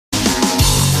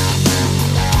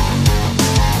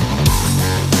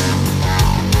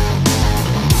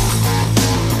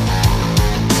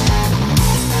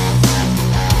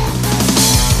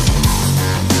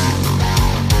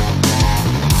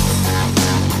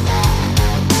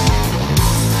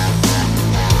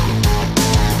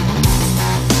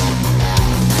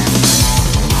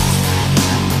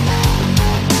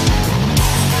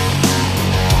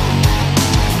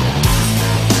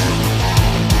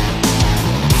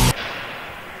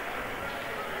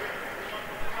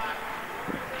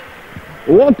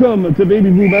Welcome to Baby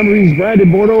Blue Memories.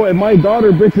 Brandon Bordeaux and my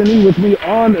daughter Brittany with me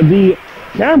on the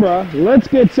camera. Let's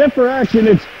get set for action.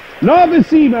 It's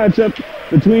Novice matchup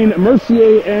between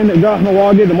Mercier and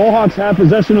Kahnawake. The Mohawks have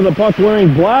possession of the puck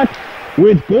wearing black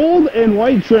with gold and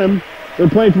white trim. They're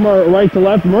playing from our right to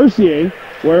left. Mercier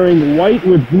wearing white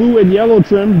with blue and yellow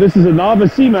trim. This is a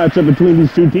Novice matchup between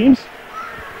these two teams.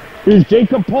 Here's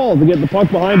Jacob Paul to get the puck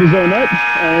behind his own net.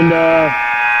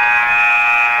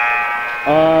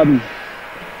 And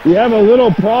we have a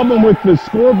little problem with the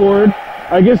scoreboard.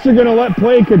 I guess they're going to let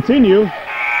play continue.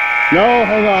 No,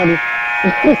 hold on.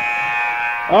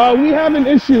 We have an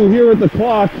issue here with the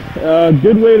clock.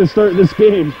 Good way to start this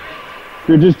game. If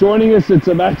you're just joining us, it's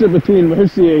a matchup between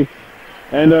Mercier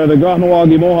and the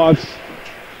Kahnawake Mohawks.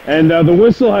 And the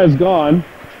whistle has gone.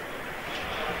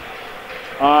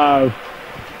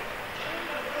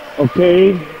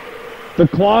 Okay. The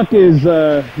clock is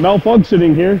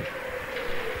malfunctioning here.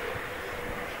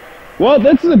 Well,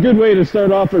 that's a good way to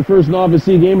start off our first Novice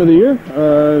game of the year.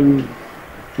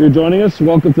 If you're joining us,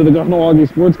 welcome to the Kahnawake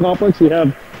Sports Complex. We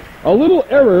have a little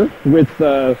error with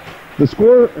the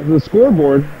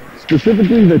scoreboard,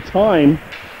 specifically the time.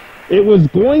 It was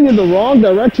going in the wrong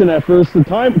direction at first. The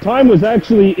time was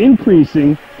actually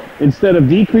increasing instead of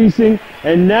decreasing,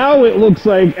 and now it looks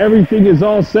like everything is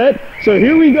all set. So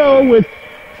here we go with,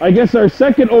 I guess, our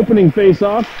second opening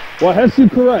face-off. Wahesu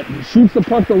Kuret shoots the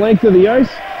puck the length of the ice.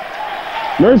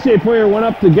 Mercier player went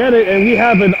up to get it, and we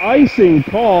have an icing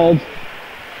called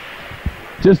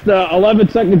just 11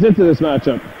 seconds into this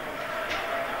matchup.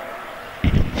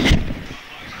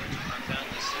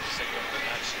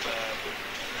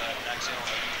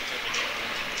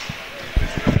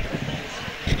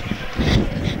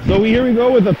 So here we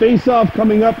go with a face-off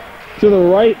coming up to the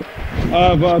right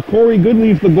of Corey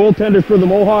Goodleaf, the goaltender for the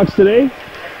Mohawks today.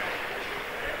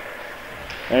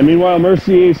 And meanwhile,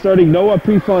 Mercier starting Noah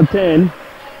Prefontaine.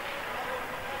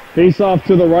 Face-off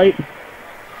to the right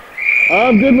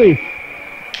of Goodleaf.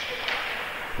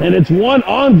 And it's one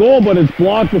on goal, but it's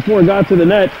blocked before it got to the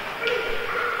net.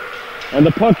 And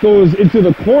the puck goes into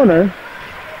the corner.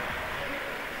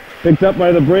 Picked up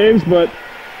by the Braves, but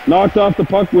knocked off the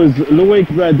puck was Loic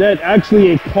Radette.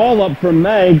 Actually a call-up from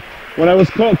Mag. When I was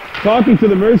talking to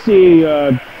the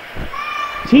Mercier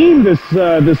team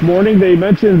this morning, they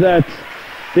mentioned that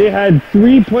they had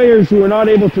 3 players who were not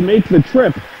able to make the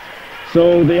trip.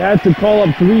 So they had to call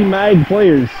up 3 MAG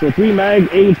players. So 3 MAG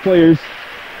age players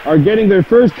are getting their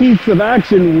first piece of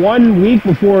action 1 week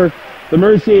before the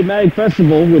Mercier MAG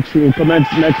Festival, which will commence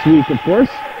next week, of course.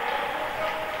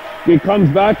 It comes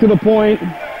back to the point.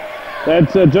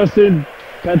 That's Justin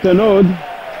Patanode.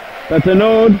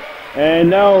 And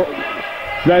now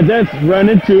Radette run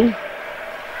into.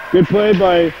 Good play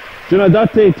by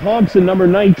Jonadate Thompson, number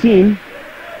 19.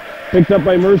 Picked up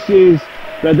by Mercier's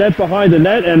Radette behind the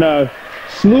net, and a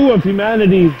slew of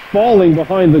humanity falling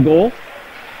behind the goal.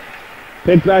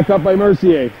 Picked back up by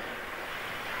Mercier.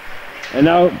 And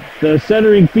now the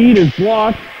centering feed is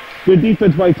blocked. Good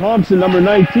defense by Thompson, number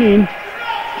 19.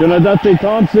 Jonadate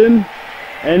Thompson.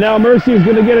 And now Mercier is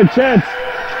going to get a chance.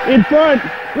 In front.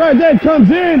 Radette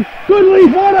comes in.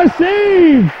 Goodleaf, what a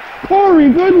save! Corey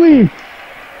Goodleaf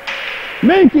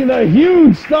making a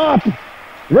huge stop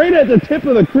right at the tip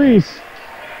of the crease.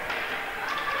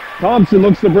 Thompson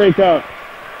looks to break out.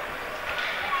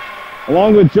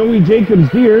 Along with Joey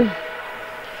Jacobs-Deere.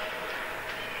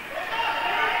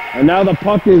 And now the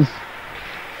puck is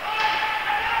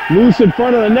loose in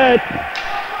front of the net.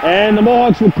 And the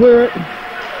Mohawks will clear it.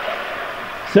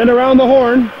 Sent around the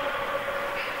horn.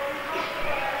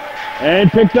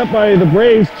 And picked up by the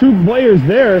Braves. 2 players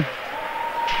there.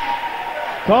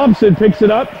 Thompson picks it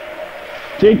up.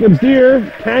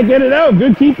 Jacobs-Deere can't get it out.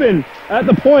 Good keeping at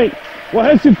the point.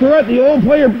 Wahesu Kuret, the old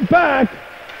player, back.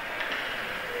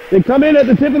 They come in at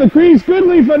the tip of the crease.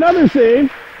 Goodleaf, another save.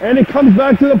 And it comes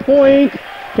back to the point.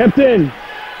 Kept in.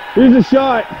 Here's a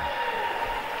shot.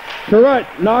 Kuret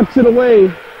knocks it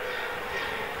away.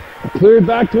 Cleared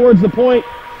back towards the point.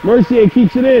 Mercier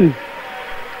keeps it in.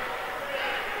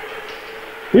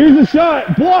 Here's a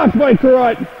shot. Blocked by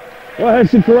Kuret.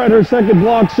 Wahesu Kuret, her second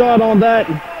block shot on that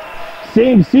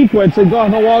same sequence, and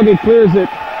Kahnawake clears it.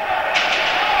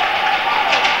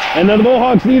 And then the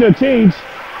Mohawks need a change.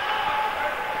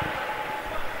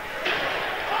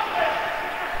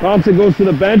 Thompson goes to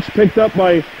the bench, picked up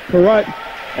by Kuret,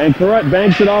 and Kuret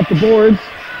banks it off the boards.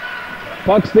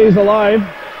 Puck stays alive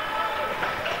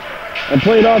and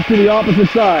played off to the opposite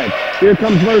side. Here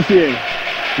comes Mercier.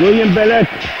 William Belek,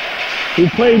 who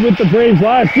played with the Braves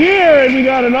last year, and we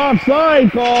got an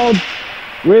offside called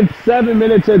with 7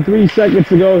 minutes and 3 seconds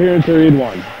to go here in period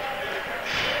 1.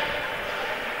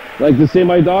 Like to say,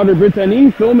 my daughter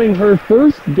Brittany filming her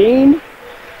first game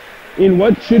in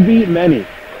what should be many.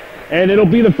 And it'll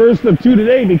be the first of two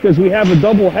today because we have a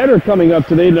double header coming up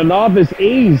today. The Novice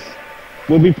A's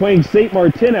will be playing St.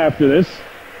 Martin after this.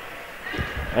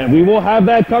 And we will have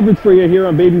that coverage for you here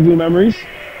on Baby Blue Memories.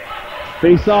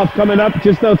 Face off coming up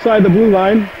just outside the blue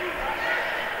line.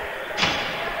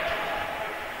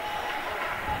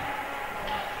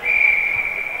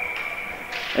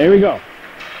 There we go.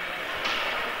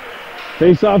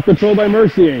 Face off controlled by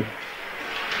Mercier.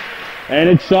 And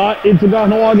it's shot into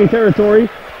Kahnawake territory.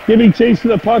 Giving chase to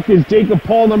the puck is Jacob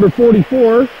Paul, number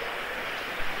 44.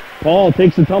 Paul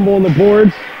takes a tumble on the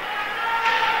boards.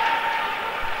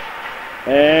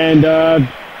 And,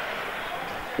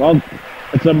 well,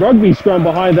 it's a rugby scrum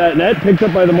behind that net. Picked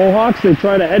up by the Mohawks. They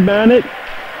try to headman it.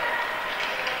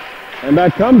 And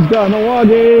back comes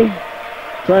Kahnawake.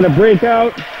 Trying to break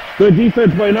out. Good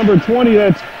defense by number 20.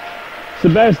 That's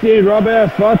Sebastien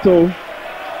Robert Fato.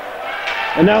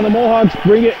 And now the Mohawks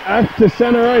bring it back to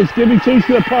center ice. Giving chase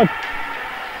to the puck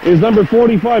is number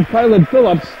 45, Kylan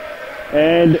Phillips.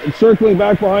 And circling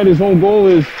back behind his own goal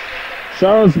is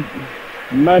Charles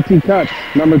Matikat,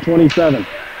 number 27.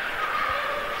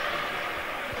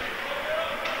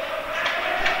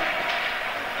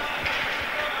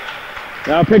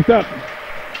 Now picked up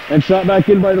and shot back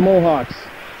in by the Mohawks.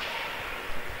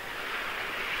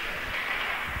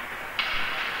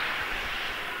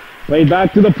 Played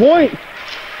back to the point.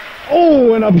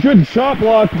 Oh, and a good shot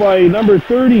block by number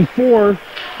 34,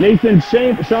 Nathan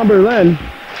Chamberlain.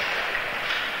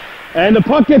 And the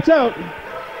puck gets out.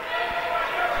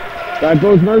 That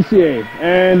goes Mercier.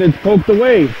 And it's poked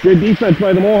away. Good defense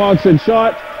by the Mohawks and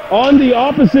shot on the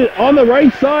opposite, on the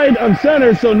right side of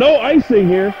center. So no icing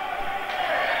here.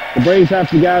 The Braves have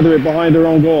to gather it behind their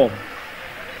own goal.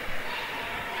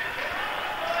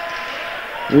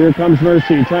 Here comes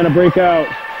Mercier trying to break out.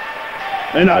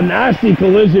 And a nasty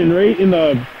collision right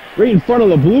in front of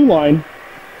the blue line.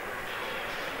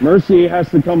 Mercier has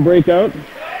to come break out.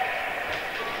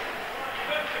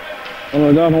 One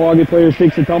of the Kahnawake players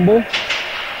takes a tumble.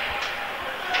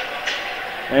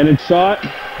 And it's shot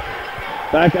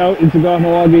back out into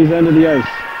Kahnawake's end of the ice.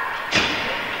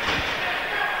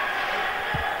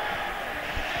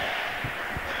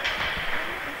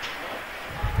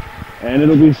 And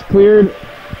it'll be cleared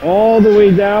all the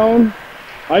way down.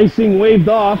 Icing waved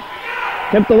off.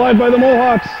 Kept alive by the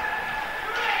Mohawks.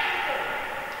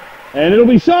 And it'll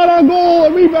be shot on goal.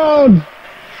 A rebound.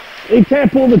 He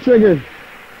can't pull the trigger.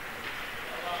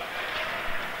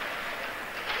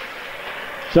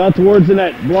 Shot towards the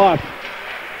net. Blocked.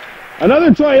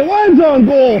 Another try. It lands on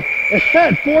goal. And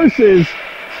that forces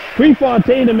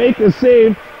Prefontaine to make the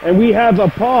save. And we have a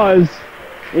pause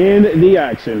in the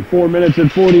action. 4 minutes and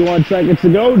 41 seconds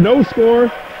to go. No score.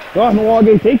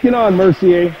 Kahnawake taking on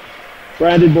Mercier.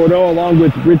 Brandon Bordeaux along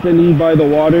with Brittany by the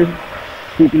water.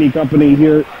 Keeping you company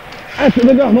here at the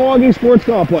Kahnawake Sports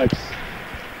Complex.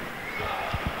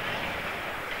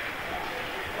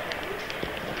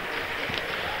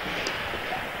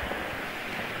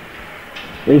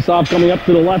 Face-off coming up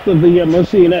to the left of the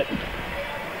Mercier net.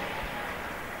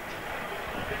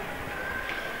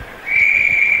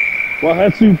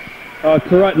 Wahetsu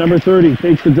Karat, number 30,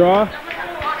 takes the draw.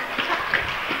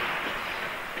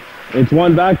 It's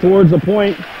one back towards the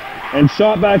point and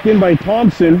shot back in by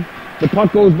Thompson. The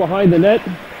puck goes behind the net.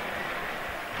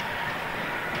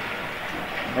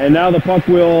 And now the puck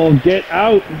will get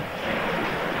out.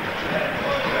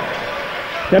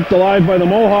 Kept alive by the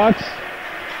Mohawks.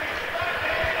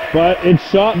 But it's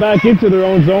shot back into their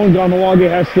own zone. Kahnawake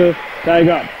has to tag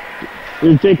up.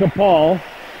 Here's Jacob Paul.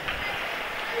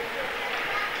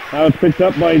 Now it's picked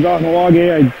up by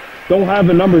Kahnawake. I don't have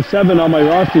a number 7 on my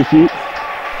roster sheet.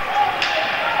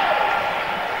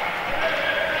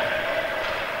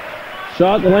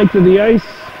 Shot the length of the ice.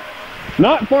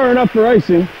 Not far enough for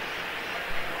icing.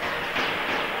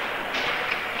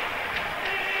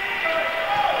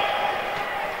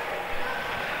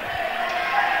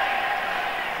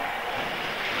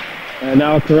 And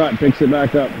now Karat picks it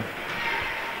back up.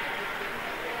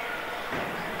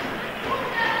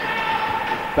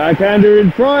 Backhander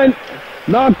in front.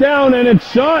 Knocked down and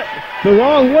it's shot the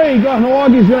wrong way.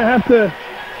 Kahnawake's going to have to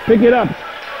pick it up.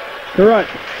 Karat.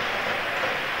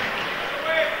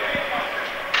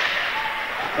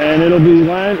 And it'll be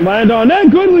land on net.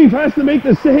 Goodleaf has to make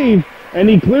the save, and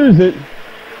he clears it.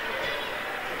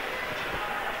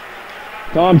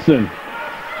 Thompson.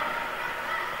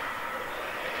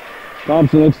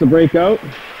 Thompson looks to break out.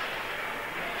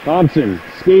 Thompson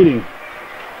skating.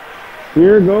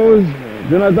 Here goes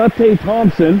Jonadate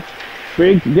Thompson.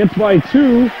 Gets by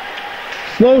 2.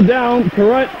 slowed down.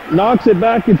 Carrot knocks it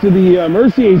back into the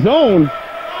Mercier zone.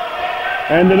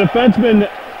 And the defenseman,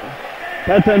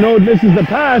 Kahnawake, misses the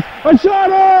pass. A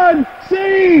shot on!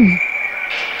 Save!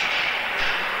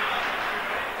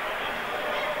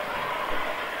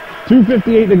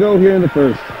 .258 to go here in the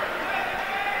first.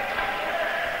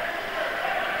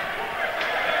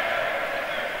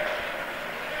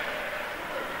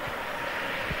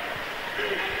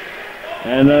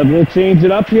 And we'll change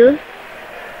it up here.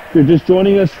 If you're just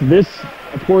joining us, this,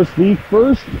 of course, the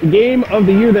first game of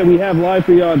the year that we have live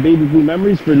for you on Baby Blue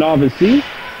Memories for Novice C.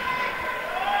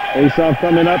 Face-off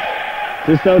coming up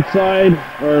just outside,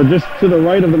 or just to the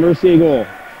right of the Mercier goal.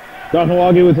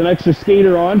 Kahnawake with an extra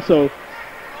skater on, so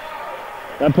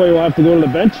that player will have to go to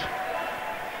the bench.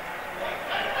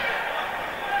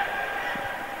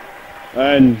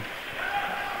 And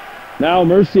now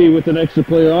Mercier with an extra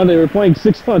player on. They were playing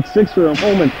 6-on-6 for a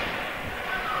moment.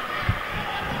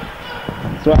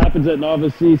 That's what happens at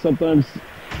Novice C. Sometimes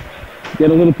get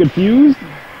a little confused.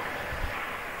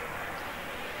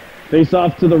 Face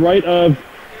off to the right of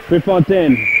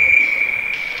Prefontaine.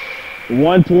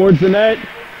 One towards the net.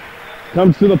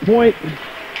 Comes to the point.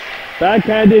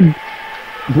 Backhanded,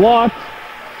 blocked,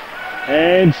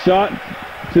 and shot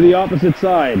to the opposite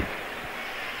side.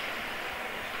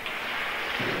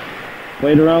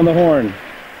 Played around the horn.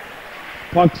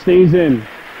 Puck stays in.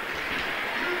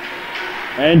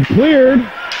 And cleared.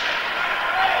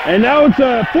 And now it's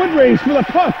a foot race for the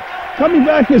puck. Coming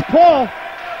back is Paul.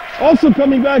 Also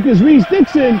coming back is Reese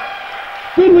Dixon.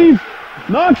 Goodleaf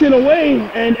knocked it away,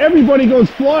 and everybody goes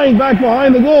flying back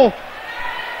behind the goal.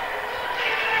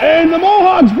 And the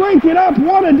Mohawks break it up.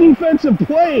 What a defensive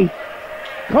play.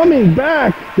 Coming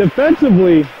back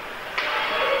defensively.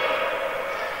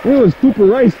 It was Cooper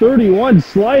Rice, 31,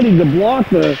 sliding to block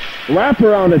the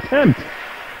wraparound attempt.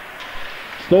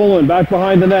 Stolen back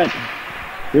behind the net.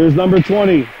 Here's number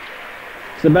 20,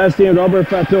 Sebastien Robert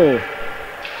Fateau.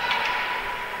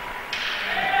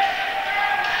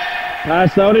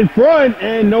 Passed out in front,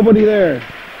 and nobody there.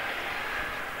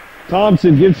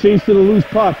 Thompson gives chase to the loose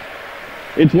puck.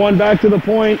 It's one back to the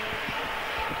point.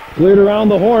 Cleared around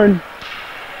the horn.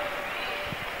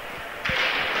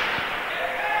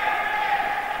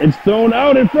 It's thrown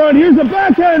out in front. Here's the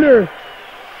backhander.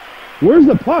 Where's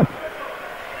the puck?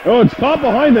 Oh, it's caught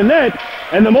behind the net,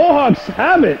 and the Mohawks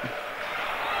have it.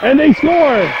 And they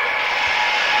score.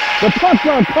 The puck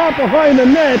got caught behind the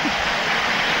net,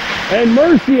 and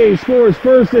Mercier scores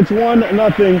first. It's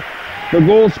 1-0. The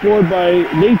goal scored by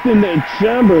Nathan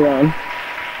Chamberlain.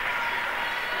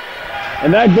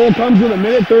 And that goal comes with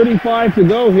 1:35 to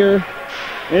go here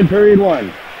in period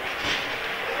one.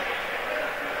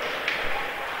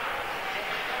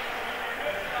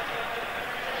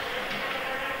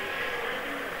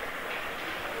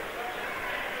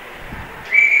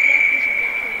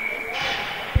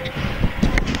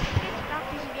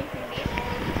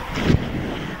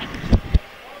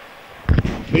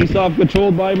 Face-off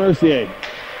controlled by Mercier.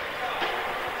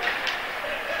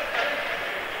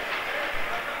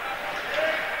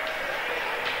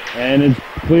 And it's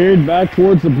cleared back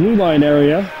towards the blue line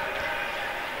area.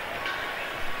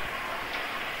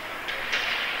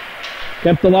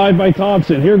 Kept alive by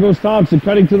Thompson. Here goes Thompson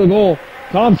cutting to the goal.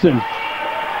 Thompson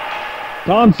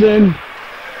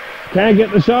can't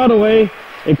get the shot away.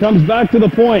 It comes back to the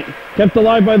point. Kept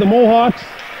alive by the Mohawks.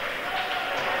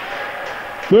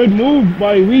 Good move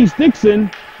by Reese Dixon.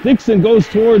 Dixon goes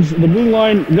towards the blue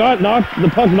line.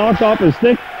 The puck knocked off his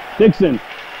stick. Dixon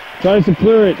tries to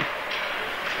clear it.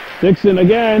 Dixon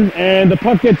again, and the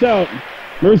puck gets out.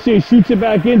 Mercier shoots it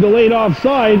back in, delayed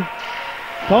offside.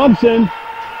 Thompson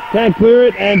can't clear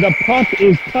it, and the puck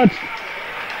is touched.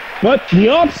 But the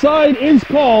offside is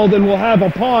called, and we'll have a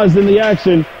pause in the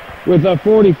action with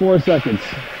 44 seconds.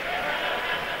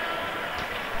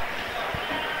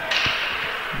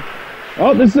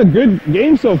 Oh, this is a good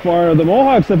game so far. The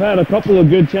Mohawks have had a couple of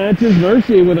good chances.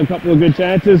 Mercier with a couple of good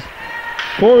chances.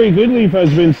 Corey Goodleaf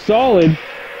has been solid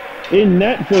in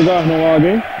net for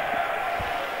Kahnawake.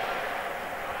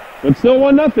 But still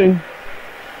 1-0.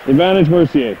 Advantage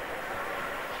Mercier.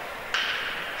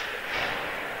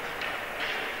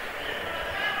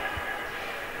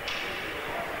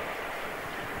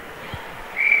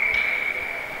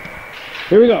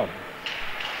 Here we go.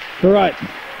 Correct.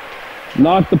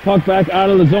 Knocked the puck back out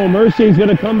of the zone. Mercier's going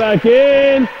to come back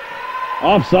in.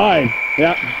 Offside.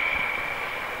 Yeah.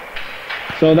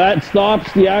 So that stops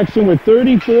the action with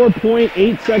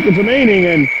 34.8 seconds remaining,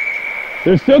 and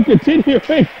they're still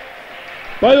continuing.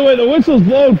 By the way, the whistle's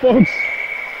blown, folks.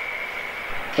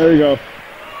 There we go.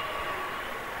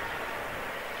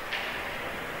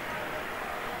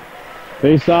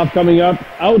 Face-off coming up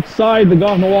outside the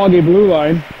Kahnawake blue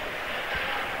line.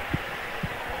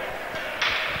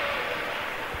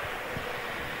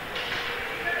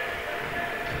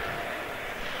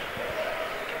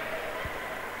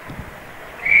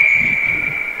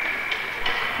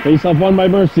 Face-off won by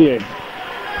Mercier.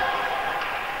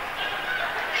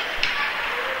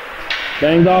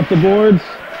 Banged off the boards.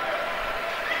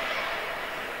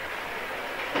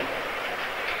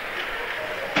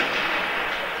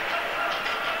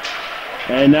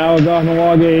 And now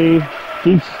Kahnawake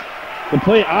keeps the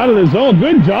play out of the zone.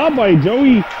 Good job by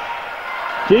Joey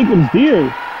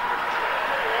Jacobs-Deere.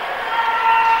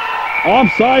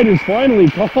 Offside is finally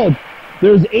called.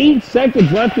 There's 8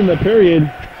 seconds left in the period.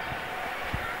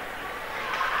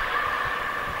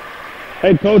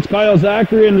 Head coach Kyle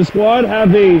Zachary and the squad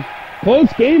have a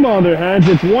close game on their hands.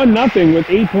 It's 1-0 with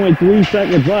 8.3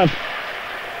 seconds left.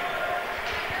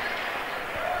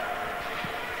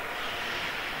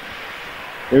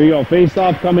 Here we go,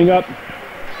 face-off coming up.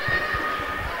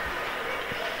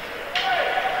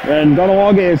 And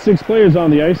Kahnawake has 6 players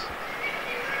on the ice.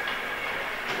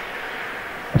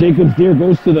 Jacobs-Deere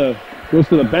goes to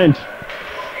the bench.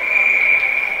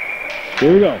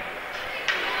 Here we go.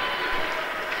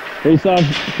 Face-off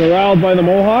corralled by the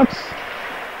Mohawks.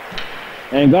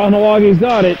 And Kahnawake's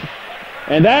got it.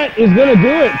 And that is going to do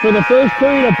it for the first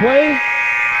period of play.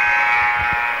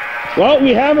 Well,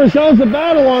 we have ourselves a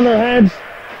battle on our hands.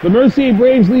 The Mercier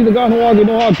Braves lead the Kahnawake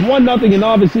Mohawks 1-0 in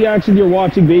Novice action. You're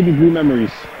watching Baby Blue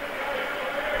Memories.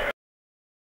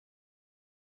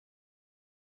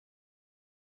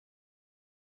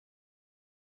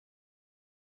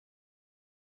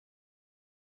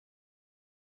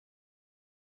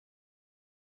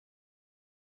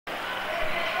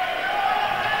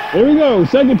 Here we go,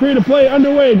 second period of play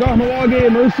underway. Kahnawake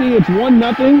and Mercier, it's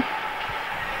 1-0.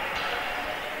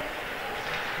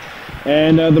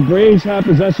 And the Braves have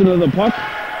possession of the puck.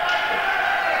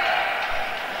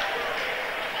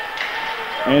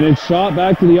 And it's shot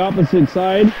back to the opposite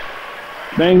side.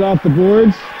 Banged off the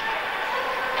boards.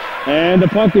 And the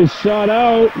puck is shot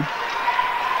out.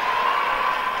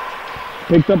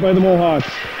 Picked up by the Mohawks.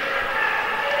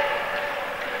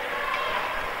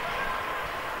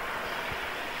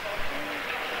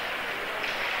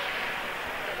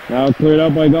 Now cleared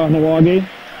out by Kahnawake.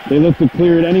 They look to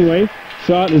clear it anyway.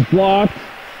 Shot is blocked.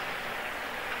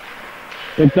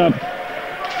 Picked up.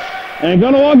 And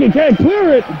Kahnawake can't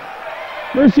clear it.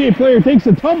 Mercier player takes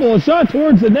a tumble, a shot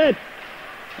towards the net.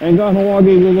 And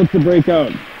Kahnawake will look to break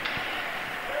out.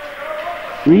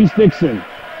 Reese Dixon.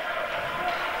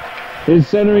 His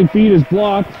centering feed is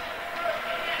blocked.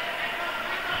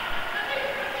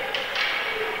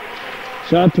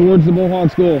 Shot towards the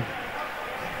Mohawks goal.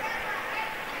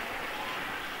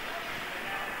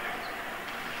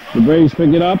 The Braves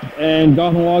pick it up, and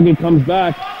Kahnawake comes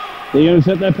back. They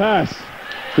intercept that pass.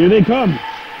 Here they come.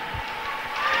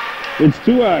 It's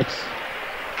Tuax,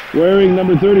 wearing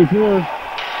number 34.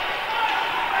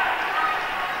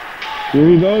 Here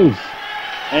he goes.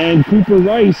 And Cooper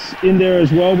Rice in there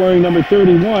as well, wearing number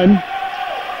 31.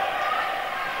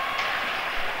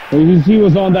 He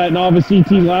was on that Novice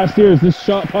team last year as this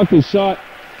puck is shot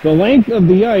the length of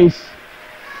the ice.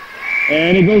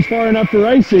 And it goes far enough for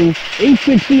icing.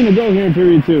 8:16 to go here in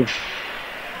period 2.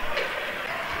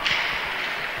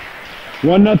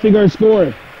 1-0 our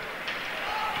score.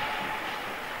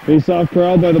 Face-off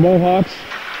corralled by the Mohawks.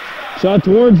 Shot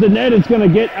towards the net. It's going to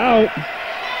get out.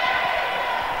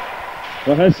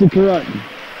 Wahesi Karut.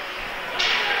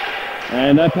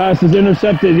 And that pass is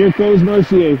intercepted. Here goes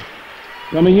Mercier.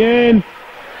 Coming in.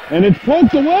 And it's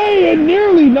poked away and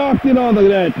nearly knocked it on the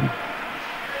net.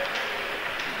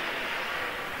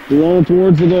 Rolling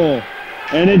towards the goal.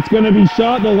 And it's going to be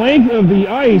shot the length of the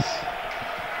ice.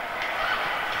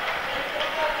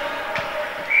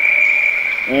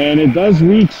 And it does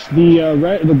reach the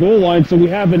goal line, so we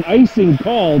have an icing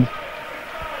called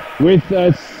with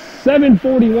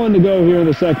 7:41 to go here in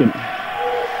the second.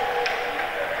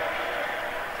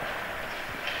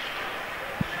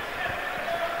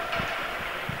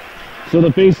 So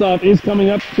the face-off is coming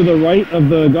up to the right of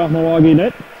the Kahnawake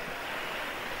net.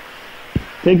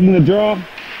 Taking the draw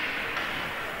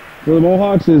for the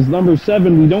Mohawks is number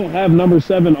 7. We don't have number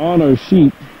 7 on our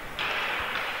sheet.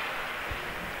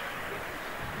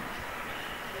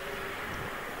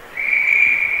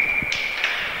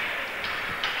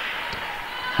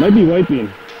 Might be wiping.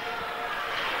 I'm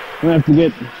going to have to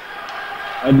get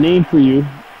a name for you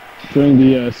during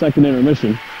the second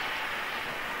intermission.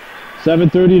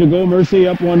 7:30 to go. Mercier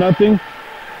up 1-0.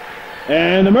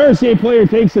 And the Mercier player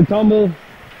takes a tumble.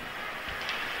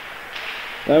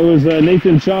 That was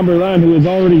Nathan Chamberlain, who has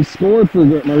already scored for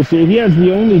Mercier. He has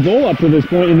the only goal up to this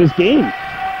point in this game.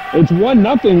 It's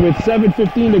 1-0 with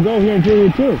 7:15 to go here in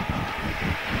period 2.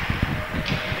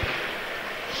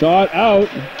 Shot out.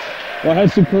 Well,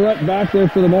 has to correct back there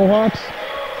for the Mohawks.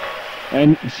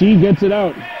 And she gets it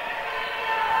out.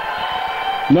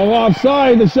 No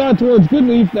offside. The shot towards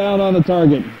Goodleaf, down on the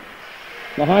target.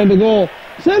 Behind the goal.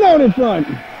 Sit out in front.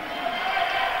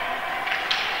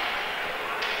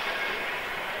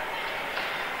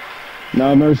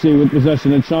 Now Mercier with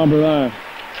possession at Chamberlain.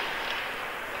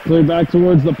 Cleared back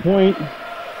towards the point.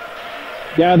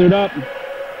 Gathered up.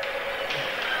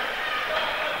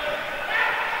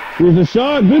 Here's a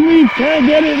shot. Goodleaf can't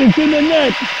get it. It's in the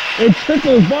net. It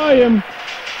trickles by him.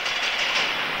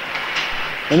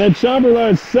 And then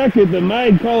Chamberlain's second. The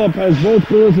mag call-up has both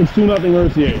goals. It's 2-0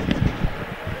 Mercier.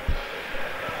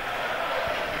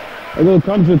 A goal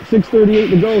comes with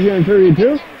 6:38 to go here in period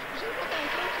 2.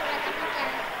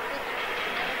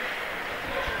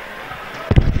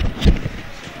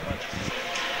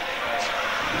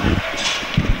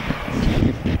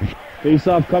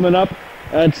 Face-off coming up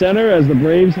at center as the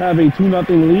Braves have a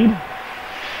 2-0 lead.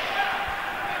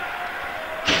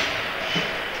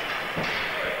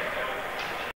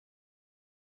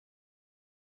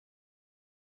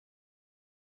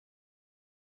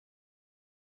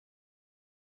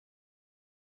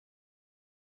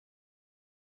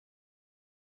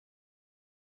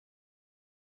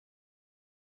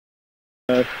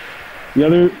 The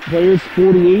other players,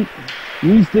 48,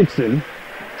 Reese Dixon.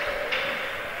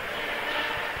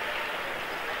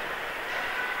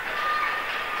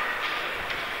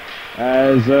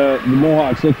 As the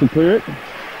Mohawks look to clear it.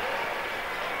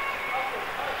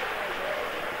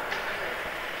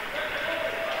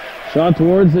 Shot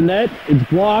towards the net. It's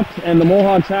blocked, and the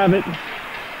Mohawks have it.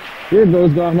 Here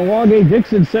goes Kahnawake.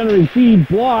 Dixon centering feed,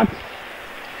 blocked.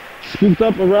 Scooped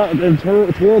up around and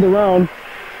twirled around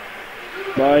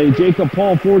by Jacob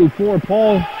Paul, 44.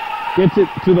 Paul gets it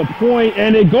to the point,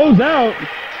 and it goes out.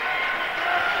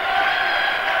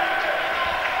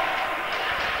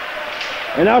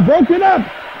 And now broken up.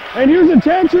 And here's a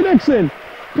chance for Dixon.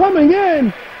 Coming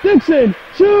in. Dixon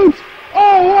shoots.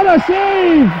 Oh, what a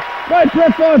save by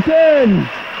Prefontaine.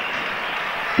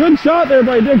 Good shot there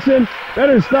by Dixon.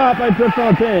 Better stop by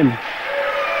Prefontaine.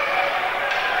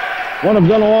 One of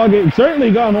Kahnawake,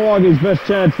 certainly Kahnawake's best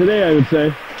chance today, I would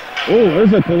say. Oh,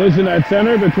 there's a collision at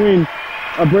center between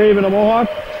a Brave and a Mohawk.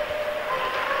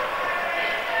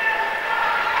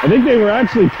 I think they were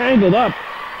actually tangled up.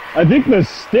 I think the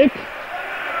stick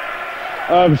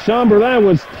of Chamberlain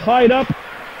was tied up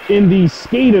in the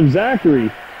skate of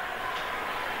Zachary.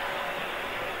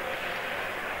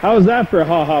 How's that for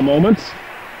ha-ha moments?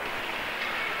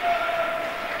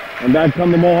 And back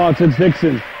come the Mohawks. It's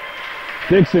Dixon.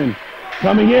 Dixon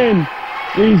coming in.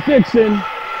 He's Dixon.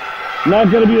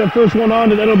 Not going to be the first one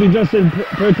on it. That'll be Justin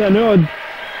Pertanud.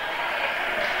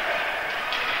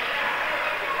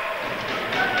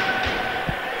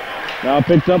 Now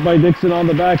picked up by Dixon on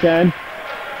the backhand.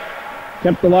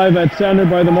 Kept alive at center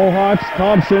by the Mohawks.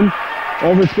 Thompson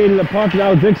overskated the puck.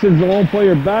 Now Dixon's the lone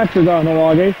player back for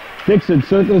Kahnawake. Dixon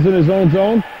circles in his own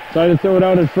zone. Trying to throw it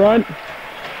out in front.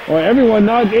 Or everyone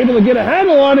not able to get a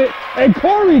handle on it. And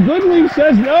Corey Goodleaf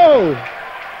says no.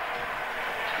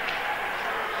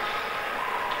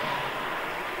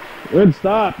 Good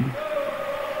stop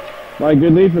by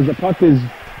Goodleaf as the puck is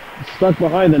stuck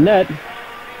behind the net.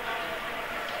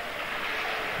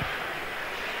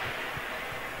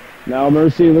 Now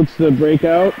Mercier looks to break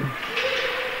out.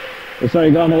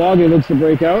 Kahnawake looks to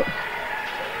break out.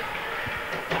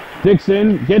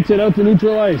 Dixon gets it out to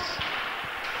neutral ice.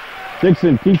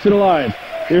 Dixon keeps it alive.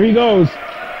 Here he goes.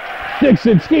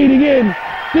 Dixon skating in.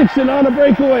 Dixon on a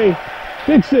breakaway.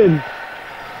 Dixon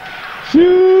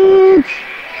shoots.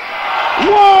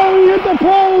 Whoa, he hit the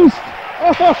post.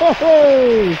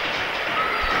 Oh!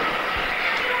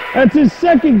 That's his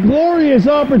second glorious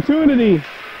opportunity.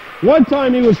 One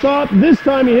time he was stopped, this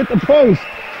time he hit the post.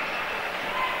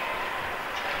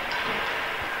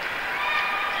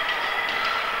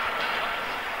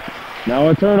 Now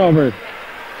a turnover.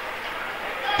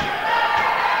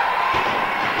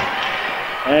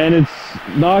 And it's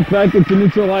knocked back into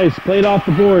neutral ice, played off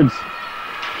the boards.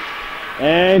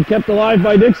 And kept alive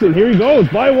by Dixon. Here he goes,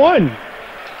 by one.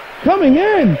 Coming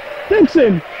in,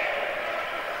 Dixon.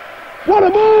 What a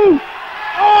move!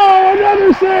 Oh,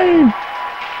 another save!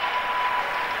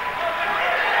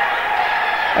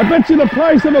 I bet you the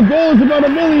price of a goal is about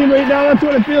 $1 million right now. That's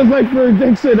what it feels like for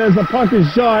Dixon as the puck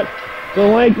is shot the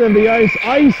length of the ice.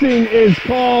 Icing is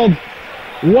called.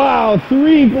 Wow,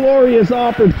 3 glorious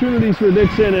opportunities for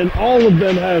Dixon, and all of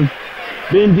them have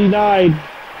been denied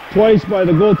twice by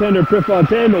the goaltender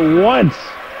Prefontaine, once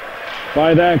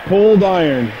by that cold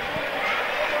iron.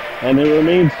 And it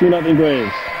remains 2-0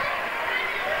 Braves.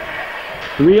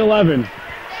 3:11.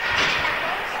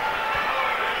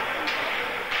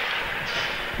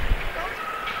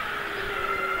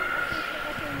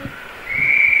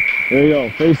 There you go.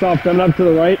 Face off coming up to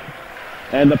the right.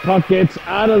 And the puck gets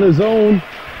out of the zone.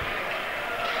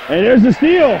 And there's the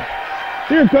steal.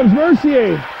 Here comes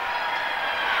Mercier.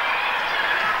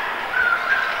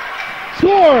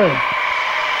 Score!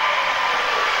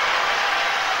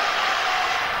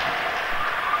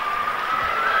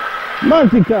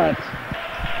 Marticat.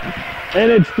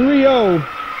 And it's 3-0.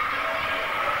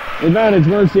 Advantage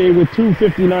Mercier with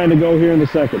 2:59 to go here in the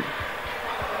second.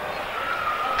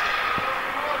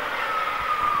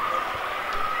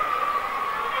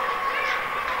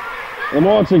 The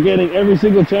Mohawks are getting every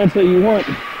single chance that you want.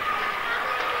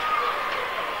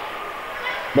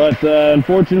 But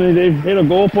unfortunately, they've hit a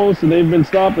goalpost and they've been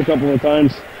stopped a couple of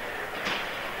times.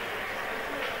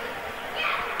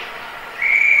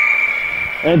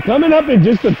 And coming up in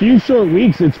just a few short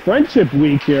weeks, it's Friendship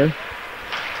Week here.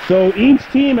 So each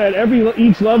team at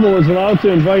each level is allowed to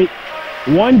invite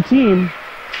one team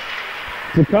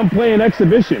to come play an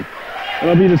exhibition.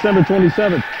 That'll be December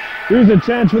 27th. Here's a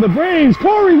chance for the Braves.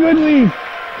 Corey Goodleaf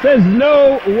says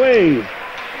no way.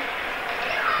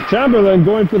 Chamberlain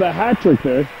going for the hat trick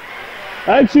there.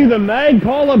 Actually, the Mag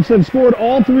call-ups have scored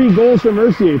all 3 goals for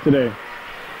Mercier today.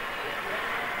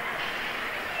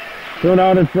 Thrown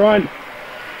out in front.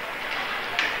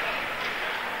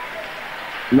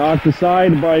 Knocked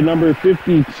aside by number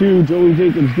 52, Joey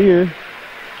Jacobs-Deere.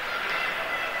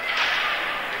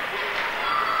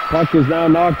 Puck is now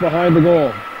knocked behind the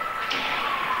goal.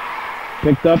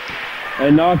 Picked up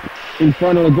and knocked in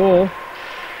front of the goal.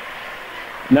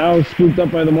 Now scooped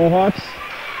up by the Mohawks.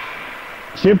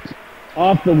 Chipped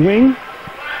off the wing.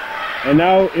 And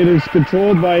now it is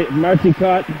controlled by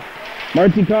Marticat.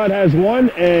 Marticat has 1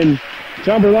 and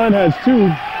Chamberlain has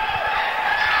 2.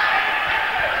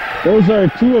 Those are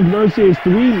 2 of Mercier's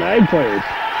 3 Mag players.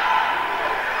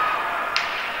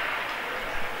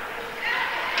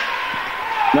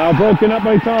 Now broken up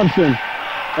by Thompson.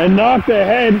 And knocked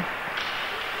ahead.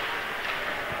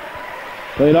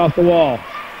 Played off the wall.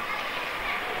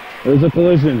 There's a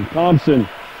collision. Thompson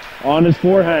on his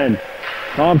forehand.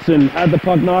 Thompson had the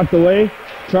puck knocked away.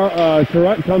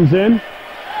 Carrot comes in.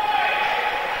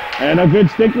 And a good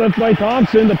stick lift by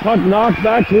Thompson. The puck knocked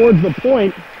back towards the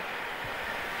point.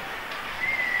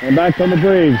 And back come the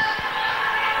Braves.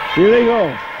 Here they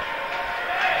go.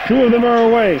 2 of them are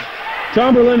away.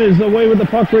 Chamberlain is away with the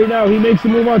puck right now. He makes the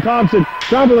move on Thompson.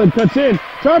 Chamberlain cuts in.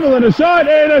 Chamberlain a shot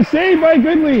and a save by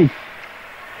Goodleaf.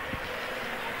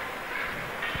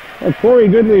 Well, Corey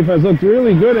Goodleaf has looked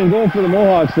really good in goal for the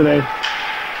Mohawks today.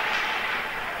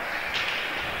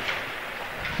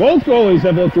 Both goalies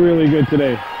have looked really good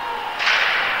today.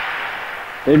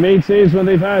 They've made saves when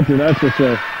they've had to, that's for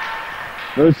sure.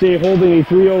 Mercier holding a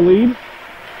 3-0 lead.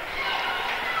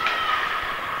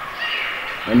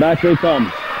 And back they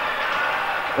come.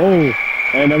 Oh,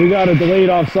 and we got a delayed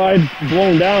offside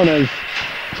blown down as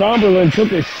Chamberlain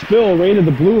took a spill right at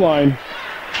the blue line.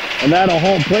 And that'll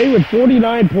halt play with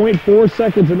 49.4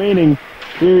 seconds remaining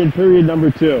here in period number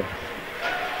 2.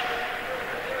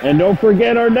 And don't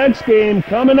forget our next game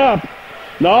coming up.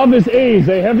 Novice A's,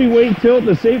 a heavyweight tilt,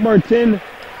 the St. Martin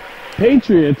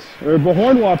Patriots, or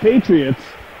Beauharnois Patriots,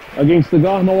 against the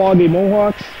Kahnawake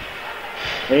Mohawks.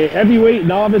 A heavyweight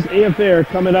novice A affair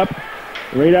coming up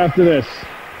right after this.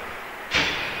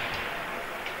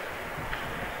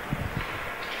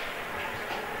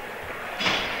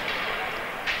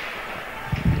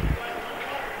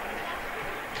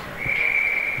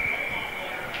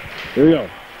 Here we go.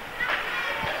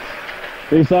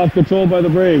 Face-off controlled by the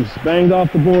Braves. Banged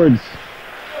off the boards.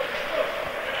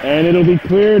 And it'll be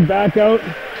cleared back out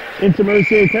into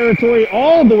Mercier territory,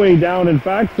 all the way down, in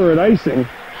fact, for an icing.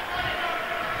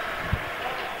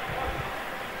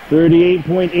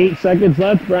 38.8 seconds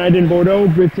left. Brandon Bordeaux,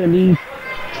 Brittany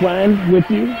Tran with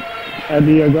you at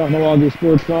the Kahnawake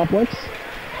Sports Complex.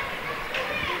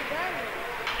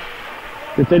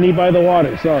 Brittany by the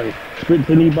water, sorry.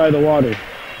 Brittany by the water.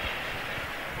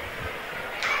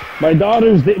 My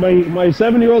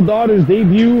 7-year-old daughter's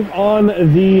debut on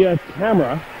the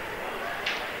camera.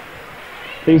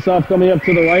 Face-off coming up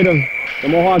to the right of the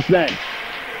Mohawks net.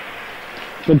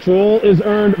 Control is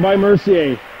earned by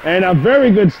Mercier. And a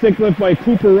very good stick lift by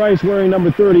Cooper Rice wearing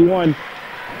number 31.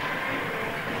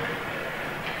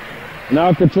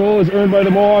 Now control is earned by the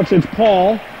Mohawks. It's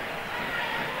Paul.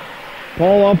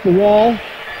 Paul off the wall.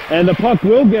 And the puck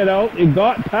will get out. It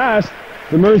got past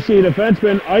the Mercier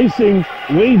defenseman. Icing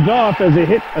waved off as it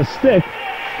hit a stick.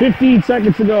 15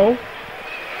 seconds to go.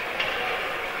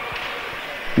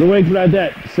 Kahnawake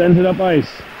Bradette sends it up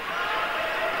ice.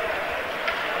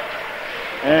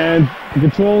 And the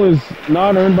control is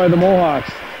not earned by the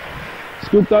Mohawks.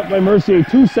 Scooped up by Mercier.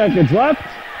 2 seconds left.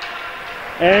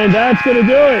 And that's going to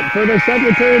do it for the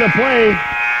second period of play.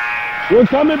 We're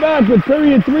coming back with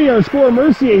period 3. Our score,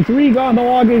 Mercier 3,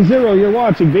 Kahnawake 0. You're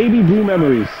watching Baby Blue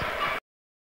Memories.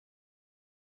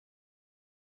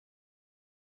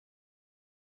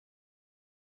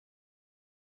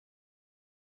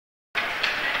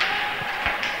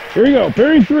 Here we go,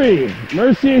 period 3.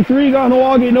 Mercier 3,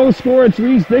 Kahnawake no score. It's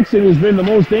Reese Dixon who's been the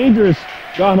most dangerous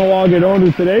Kahnawake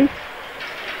owner today.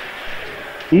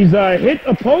 He's hit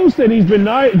a post and he's been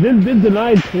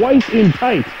denied twice in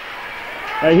tight.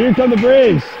 Here come the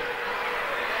Braves.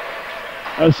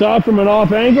 A shot from an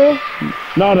off angle.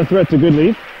 Not a threat to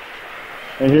Goodleaf.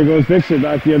 And here goes Dixon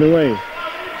back the other way.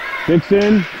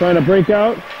 Dixon trying to break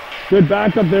out. Good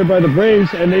backup there by the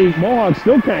Braves, and the Mohawks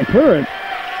still can't clear it.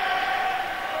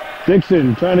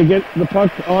 Dixon trying to get the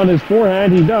puck on his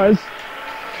forehand. He does.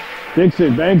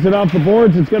 Dixon bangs it off the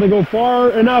boards. It's going to go far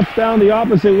enough down the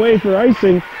opposite way for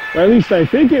icing, or at least I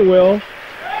think it will.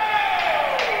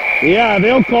 Yeah,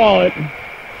 they'll call it.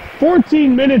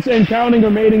 14 minutes and counting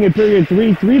remaining in period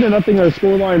 3. 3-0 our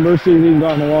scoreline. Mercier leading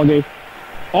Kahnawake.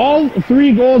 All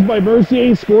 3 goals by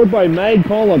Mercier scored by Mag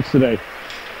call-ups today.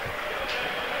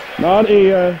 Not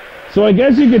a... so I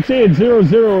guess you could say it's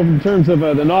 0-0 in terms of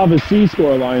the Novice C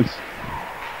score lines.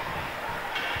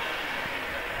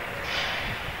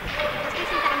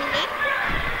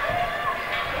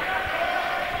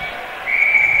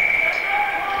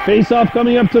 Face-off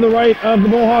coming up to the right of the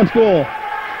Mohawks goal.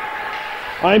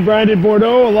 I'm Brandon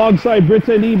Bordeaux alongside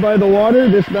Brittany by the water.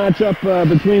 This matchup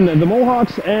between the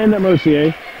Mohawks and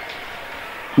Mercier.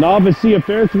 Novice C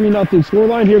affair, 3-0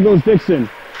 scoreline. Here goes Dixon.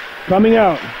 Coming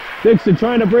out. Dixon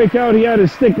trying to break out. He had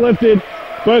his stick lifted,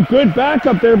 but good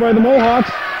backup there by the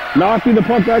Mohawks. Knocking the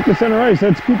puck back to center ice.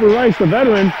 That's Cooper Rice, the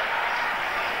veteran.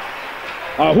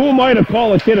 Who am I to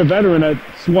call a kid a veteran at,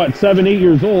 what, 7, 8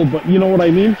 years old? But you know what I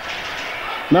mean?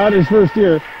 Not his first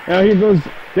year. Now here goes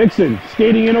Dixon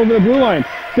skating in over the blue line.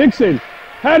 Dixon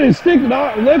had his stick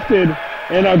not lifted,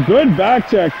 and a good back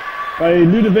check by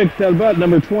Ludovic Talbot,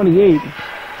 number 28.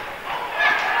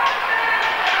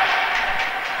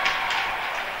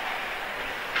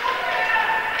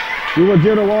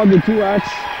 Kahnawake 2X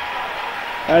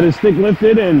had his stick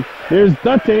lifted, and there's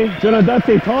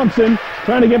Jonadate Thompson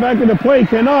trying to get back into play,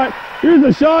 cannot. Here's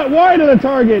a shot wide of the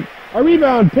target. A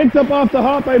rebound picked up off the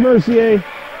hop by Mercier.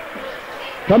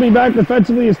 Coming back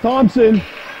defensively is Thompson.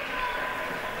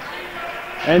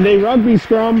 And they rugby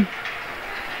scrum.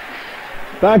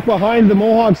 Back behind the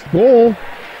Mohawks goal.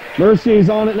 Mercier's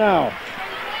on it now.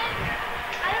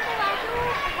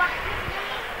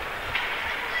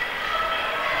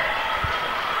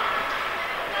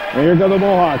 And here go the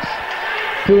Mohawks.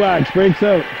 2X breaks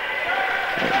out.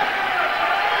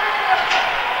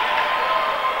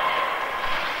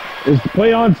 Is the play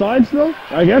onside still?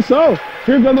 I guess so.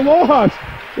 Here come the Mohawks.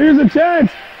 Here's a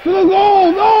chance for the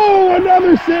goal. No,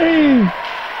 another save.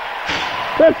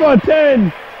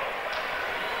 Fontaine.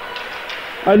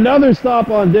 Another stop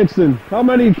on Dixon. How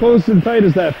many close and tight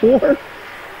is that? 4?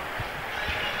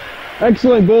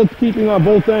 Excellent goalkeeping on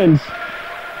both ends.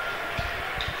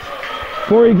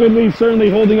 Corey Goodleaf certainly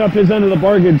holding up his end of the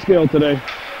bargain scale today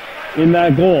in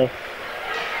that goal.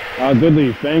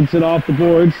 Goodleaf banks it off the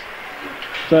boards.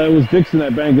 So it was Dixon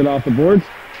that banged it off the boards.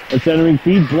 A centering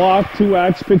feed block.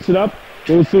 2X picks it up.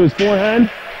 Goes to his forehand.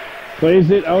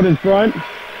 Plays it out in front.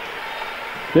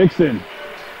 Dixon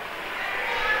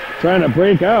trying to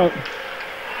break out.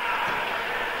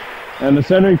 And the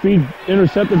centering feed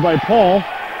intercepted by Paul.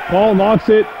 Paul knocks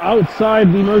it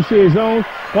outside the Mercier zone.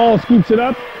 Paul scoops it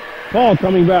up. Paul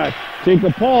coming back.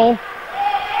 Jacob Paul.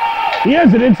 He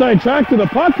has an inside track to the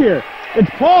puck here. It's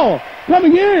Paul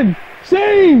coming in.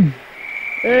 Save!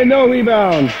 And no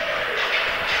rebound.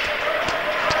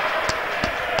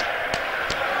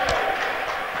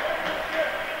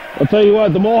 I'll tell you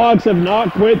what, the Mohawks have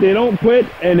not quit. They don't quit,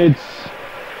 and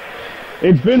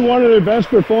it's been one of their best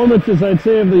performances, I'd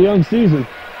say, of the young season.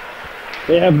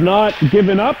 They have not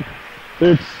given up.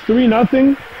 It's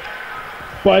 3-0,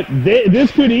 but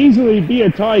this could easily be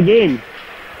a tie game,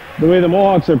 the way the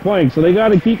Mohawks are playing. So they got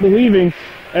to keep believing.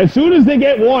 As soon as they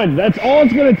get one, that's all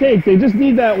it's going to take. They just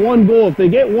need that one goal. If they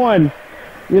get one,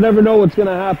 you never know what's going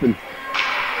to happen.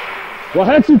 Well,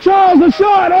 Hetsu Charles, the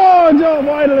shot! Oh, Joe,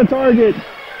 wide of the target.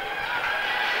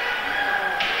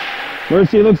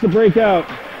 Mercier looks to break out.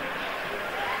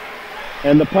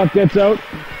 And the puck gets out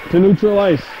to neutral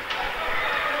ice.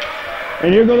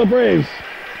 And here go the Braves.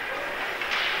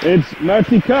 It's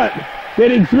Mercier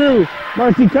getting through.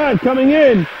 Mercier coming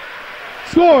in.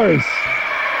 Scores!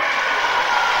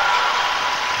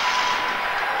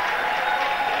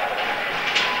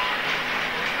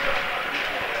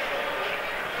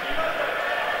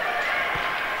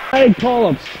 Mag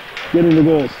call-ups getting the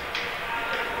goals.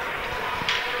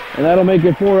 And that'll make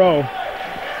it 4-0.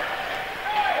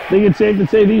 I think it's safe to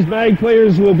say these Mag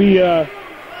players will be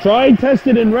tried,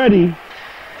 tested, and ready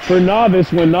for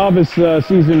Novice when Novice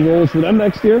season rolls for them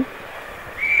next year.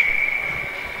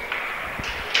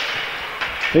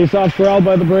 Face-off corralled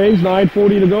by the Braves.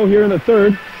 9:40 to go here in the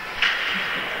third.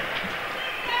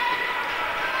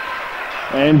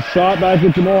 And shot back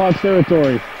into Mohawks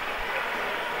territory.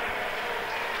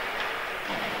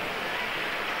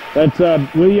 That's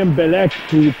William Belek,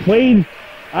 who played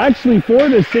actually for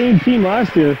the same team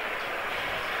last year.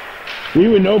 We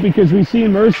would know because we've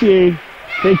seen Mercier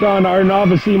take on our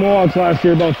Novice Mohawks last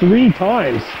year about 3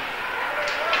 times.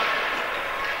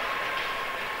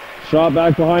 Shot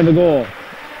back behind the goal.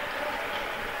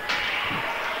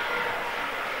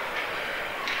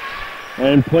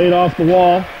 And played off the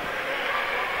wall.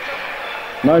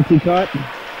 Mercier.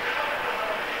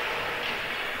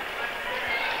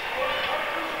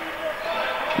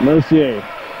 Mercier.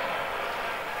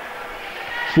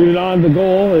 Shoot it on the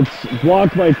goal. It's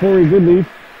blocked by Corey Goodleaf.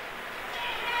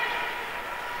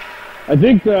 I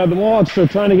think the Mohawks are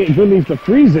trying to get Goodleaf to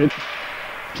freeze it.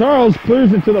 Charles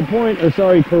clears it to the point, or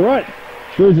sorry, Carrot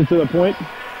clears it to the point.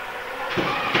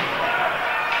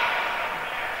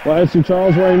 Well, that's to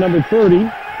Charles wearing number 30,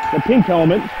 the pink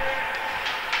helmet.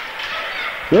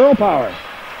 Girl power.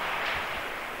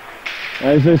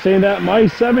 As they're saying that, my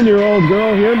 7-year-old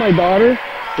girl here, my daughter,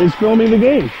 is filming the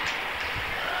game.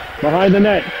 Behind the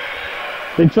net.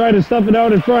 They try to stuff it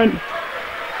out in front.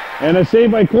 And a save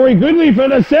by Corey Goodleaf,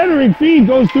 and a centering feed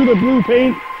goes through the blue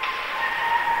paint.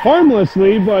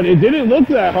 Harmlessly, but it didn't look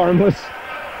that harmless.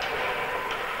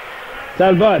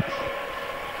 Talbot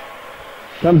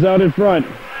comes out in front.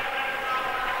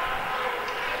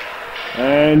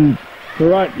 And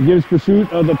Carrot gives pursuit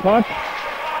of the puck.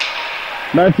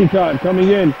 Mercier coming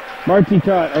in.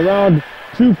 Mercier around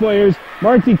 2 players.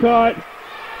 Mercier.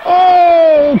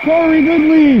 Oh, Corey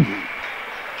Goodleaf.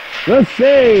 The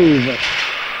save.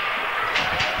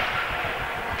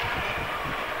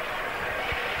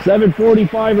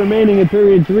 7:45 remaining in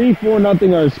period 3.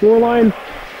 4-0 our scoreline.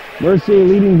 Mercier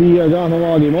leading the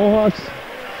Kahnawake Mohawks.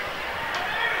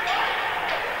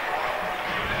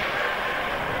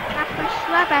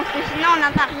 Rapproche-toi parce que sinon on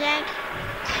n'entend rien.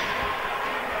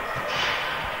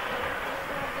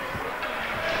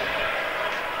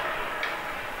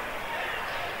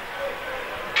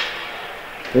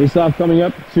 Face-off coming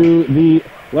up to the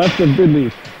left of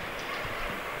Goodleaf.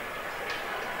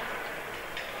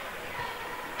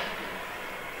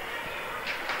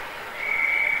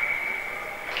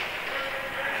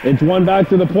 It's one back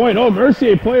to the point. Oh,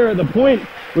 Mercier, player at the point,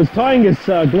 was tying his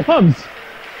gloves.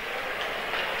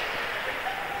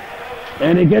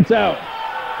 And it gets out.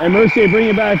 And Mercier bring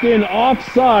it back in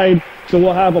offside. So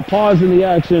we'll have a pause in the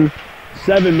action.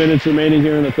 7 minutes remaining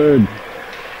here in the third.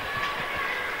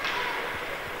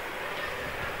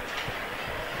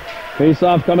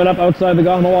 Face-off coming up outside the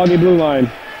Kahnawake blue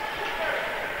line.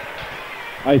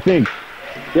 I think.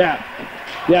 Yeah,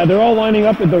 they're all lining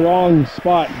up at the wrong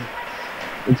spot.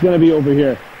 It's going to be over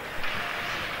here.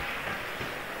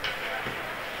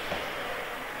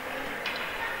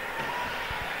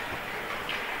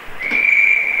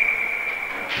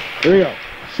 Here we go.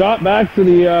 Shot back to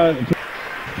the...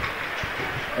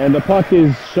 and the puck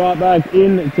is shot back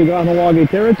into Kahnawake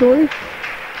territory.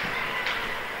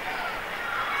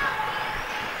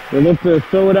 They look to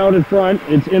throw it out in front.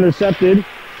 It's intercepted.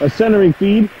 A centering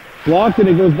feed. Blocked, and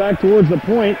it goes back towards the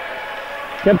point.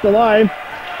 Kept alive.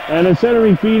 And a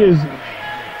centering feed is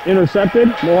intercepted.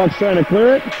 Mohawks trying to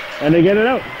clear it. And they get it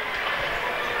out.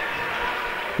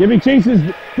 Giving chases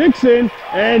Dixon.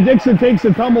 And Dixon takes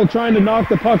a tumble trying to knock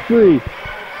the puck free.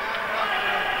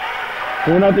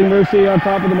 4-0 Mercier on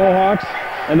top of the Mohawks.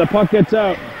 And the puck gets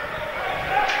out.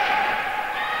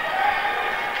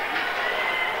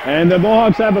 And the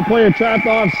Mohawks have a player trapped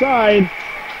offside.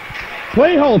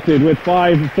 Play halted with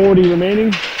 5:40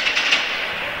 remaining.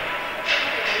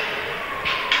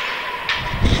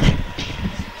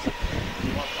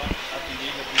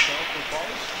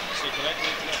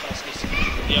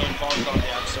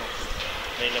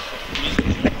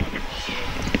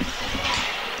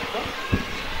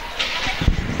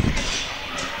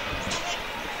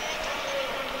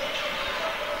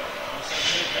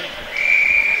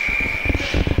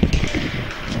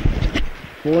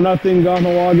 4-0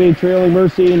 Kahnawake trailing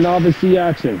Mercier in Novice C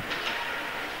action.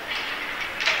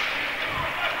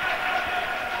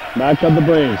 Back up the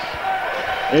Braves.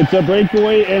 It's a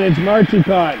breakaway and it's Mercier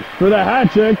caught for the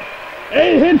hat trick.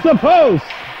 It hits the post.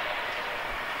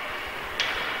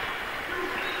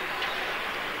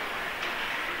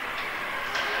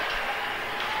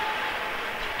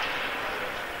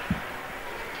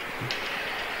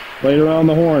 Played around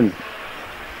the horn.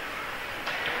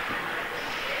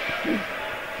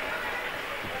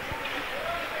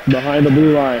 Behind the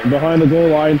blue line, behind the goal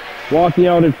line. Walking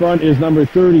out in front is number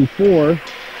 34.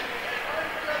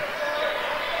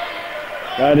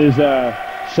 That is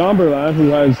Chamberlain, who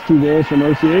has 2 goals for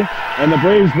Mercier. And the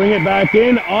Braves bring it back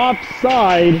in,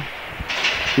 offside,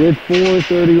 with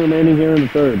 4:30 remaining here in the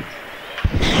third.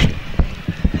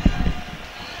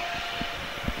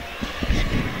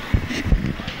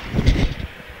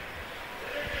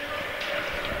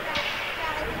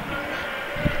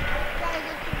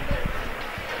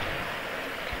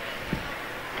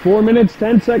 Four minutes,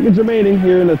 10 seconds remaining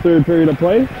here in the third period of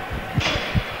play.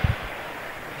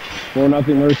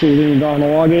 4-0 Mercier leading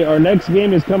Kahnawake. Our next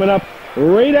game is coming up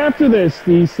right after this.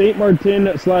 The St.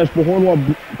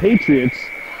 Martin/Beauharnois Patriots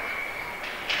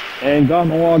and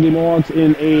Kahnawake Mohawks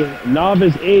in a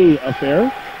Novice A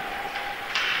affair.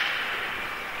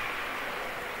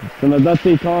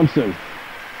 Kahnawake Thompson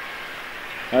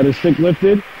had his stick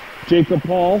lifted. Jacob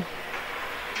Paul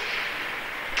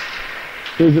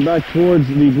clears it back towards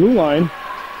the blue line.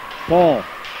 Paul.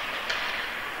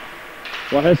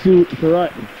 Wahesu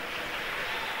Karat.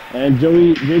 And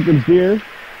Joey Jacobs-Deere.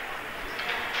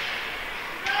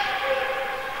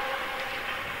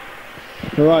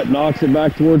 Karat knocks it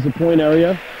back towards the point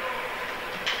area.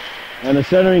 And a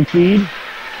centering feed.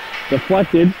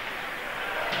 Deflected.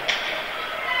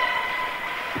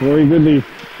 Corey Goodleaf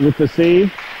with the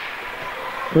save.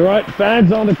 Karat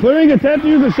fans on the clearing attempt to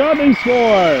use the shot. They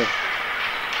score.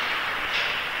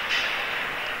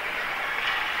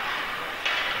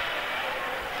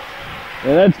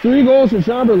 And that's 3 goals for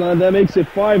Chamberlain. That makes it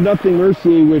 5-0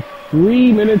 Mercier with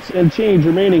 3 minutes and change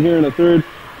remaining here in the third.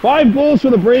 5 goals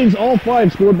for the Braves, all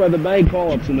 5 scored by the bag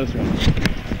call-ups in this one.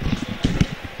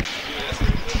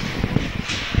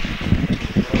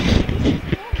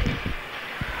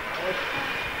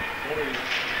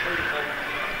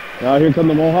 Now here come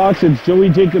the Mohawks. It's Joey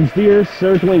Jacobs-Deere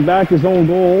circling back his own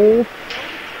goal.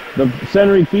 The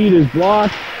centering feed is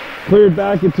blocked, cleared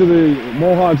back into the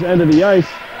Mohawks' end of the ice.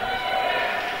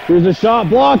 Here's a shot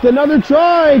blocked, another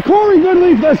try. Corey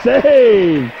Goodleaf the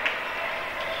save.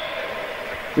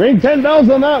 Ring 10 bells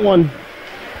on that one.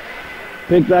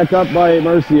 Picked back up by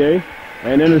Mercier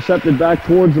and intercepted back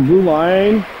towards the blue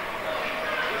line.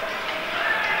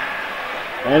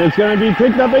 And it's going to be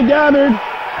picked up and gathered.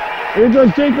 Here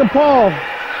goes Jacob Paul.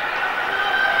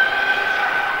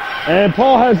 And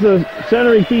Paul has the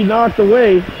centering feed knocked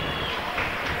away.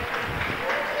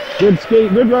 Good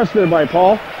skate, good rush there by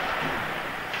Paul.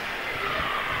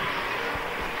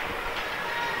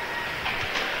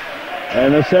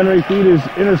 And the centering feed is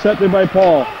intercepted by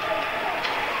Paul.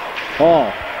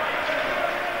 Paul.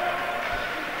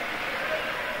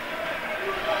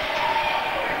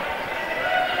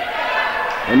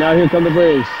 And now here come the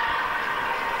Braves.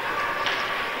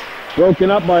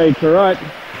 Broken up by Karat.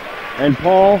 And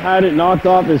Paul had it knocked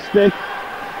off his stick.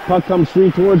 Puck comes free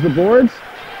towards the boards.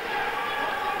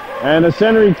 And the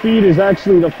centering feed is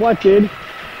actually deflected.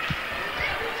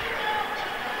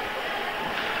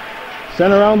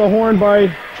 Sent around the horn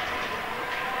by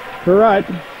Karat.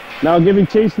 Now giving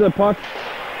chase to the puck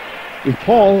is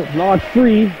Paul, knocked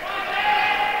free.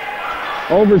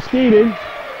 Overskated.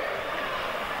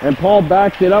 And Paul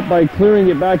backed it up by clearing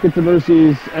it back into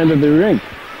Mercier's end of the rink.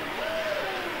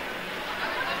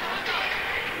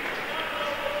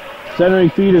 Centering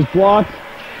feed is blocked.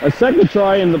 A second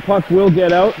try and the puck will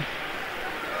get out.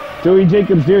 Joey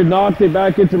Jacobs-Deere knocked it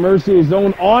back into Mercier's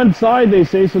zone. Onside, they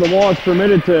say, so the Mohawks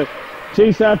permitted to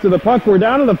chase after the puck. We're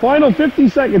down to the final 50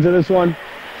 seconds of this one.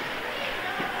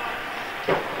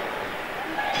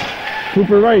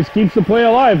 Cooper Rice keeps the play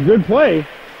alive. Good play.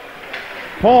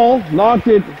 Paul knocked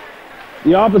it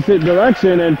the opposite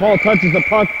direction, and Paul touches the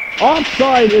puck.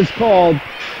 Offside is called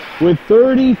with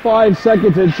 35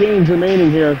 seconds and change remaining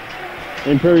here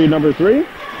in period number 3.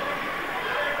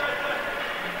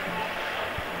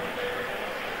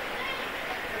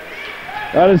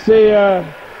 Gotta say a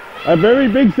very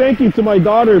big thank you to my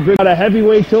daughter. Got a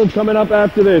heavyweight tilt coming up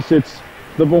after this. It's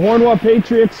the Beauharnois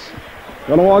Patriots,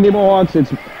 Kahnawake Mohawks.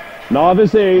 It's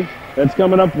Novice A. That's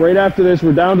coming up right after this.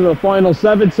 We're down to the final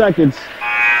 7 seconds.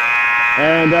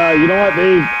 And you know what?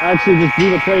 They actually just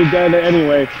blew the play dead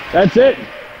anyway. That's it.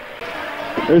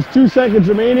 There's 2 seconds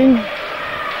remaining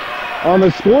on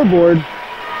the scoreboard.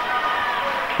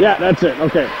 Yeah, that's it.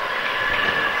 Okay.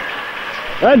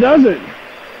 That does it.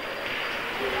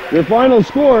 Your final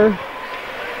score,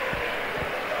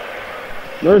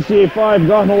 Mercier 5,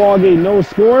 Kahnawake no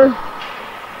score.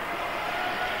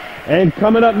 And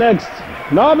coming up next,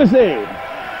 Novice A,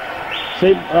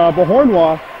 St.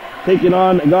 Bahornwa taking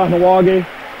on Kahnawake.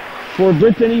 For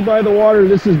Brittany by the Water,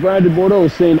 this is Brandon Bordeaux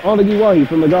saying Anagiwahi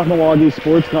from the Kahnawake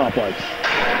Sports Complex.